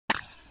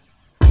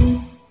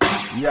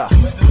Yeah.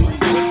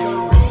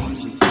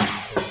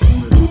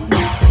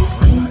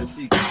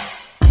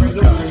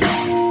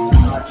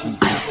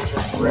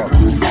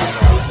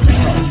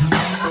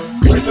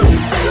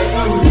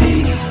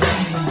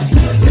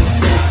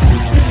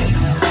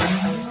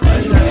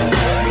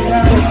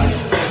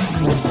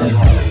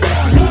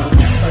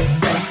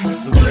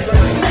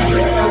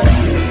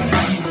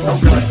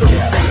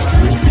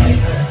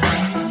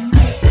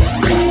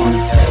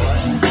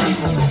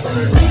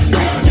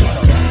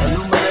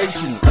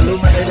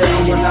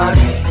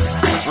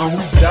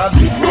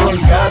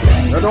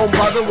 Don't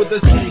bother with the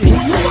speed.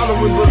 You follow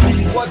with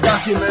believe. What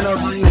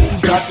documentary?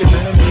 Who's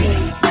documenting me?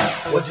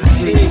 What you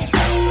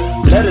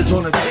see? Letters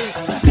on the tape,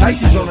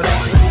 Nikes on the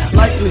street.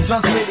 Likely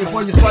just made it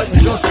before you swipe me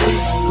just sleep.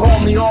 Call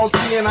me all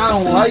seeing, I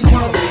don't like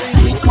what I'm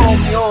seeing. Call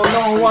me all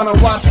knowing, wanna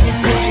watch me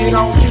play. You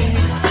don't see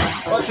me.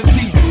 Watch your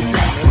TV.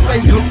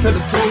 Say look to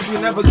the toes, you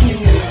never see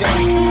me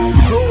again.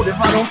 Cold, if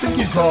I don't think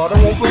you're God,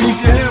 I won't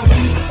believe you him.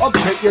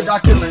 Update your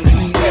documents,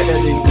 need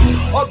editing.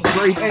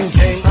 Upgrade end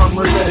game, I'm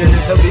related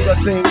to be the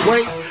same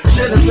way.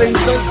 Share the same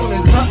sentiment,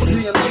 and top of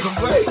me another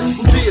way.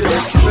 Be a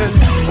detriment,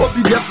 or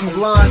be deaf and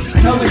blind.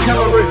 Helen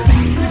Keller,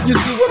 if you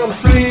see what I'm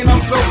saying,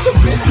 I'm felt a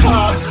bit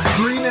high.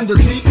 Green in the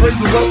sea, praise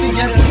the wealthy,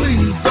 and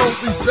please don't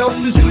be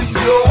selfish with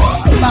your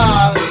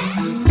lives.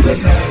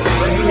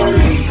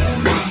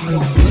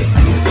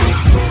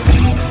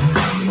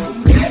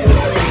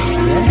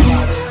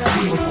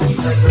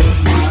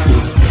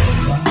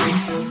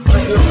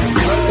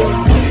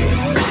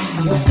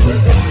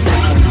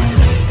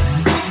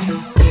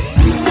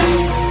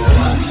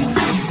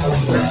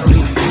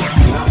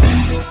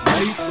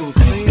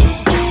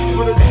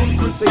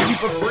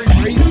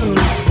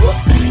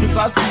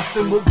 I see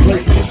symbols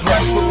blatantly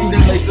black for me,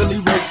 they lazily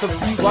race a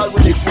feet. Why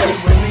would they play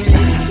with me?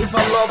 If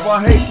I love or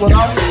hate what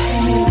I'm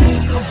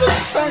seeing, I'm just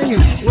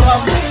saying what I'm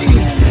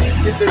seeing.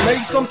 If they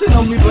make something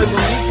of me, blame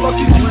me.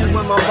 Lucky free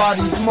when my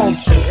body's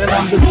motion and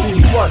I'm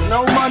deceived. What?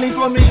 No money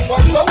for me?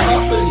 What's up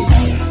after me?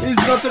 It's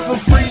nothing for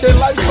free, their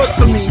life sucks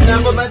to me.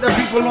 Never met the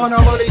people on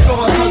holiday, so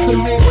I trust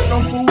in me. With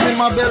no food in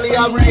my belly,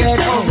 I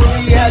react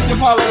hungrily. Had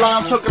your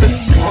polyline, chucking the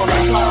seat on the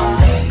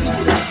side.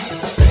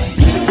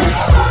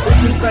 If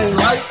this ain't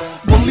life,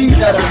 believe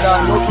that I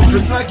got no from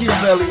Kentucky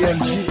belly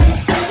and Jesus.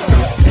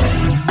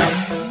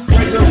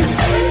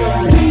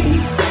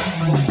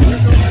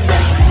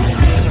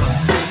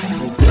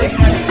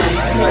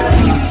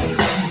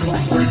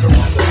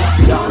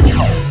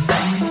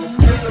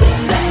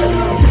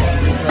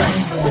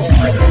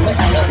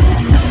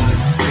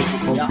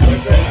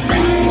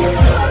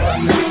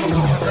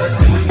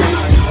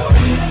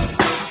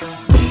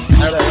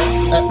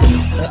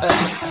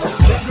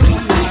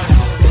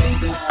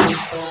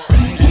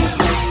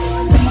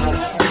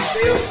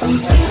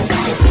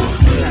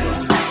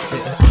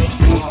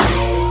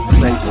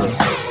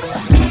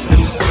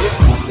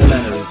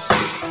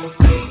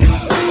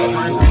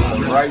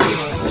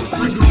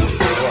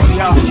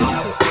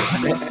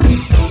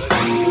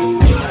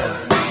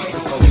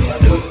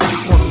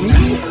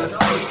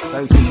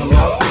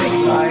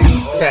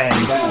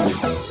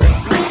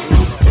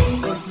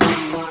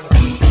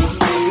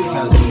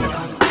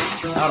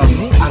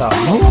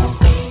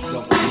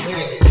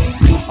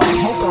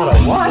 Out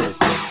of what?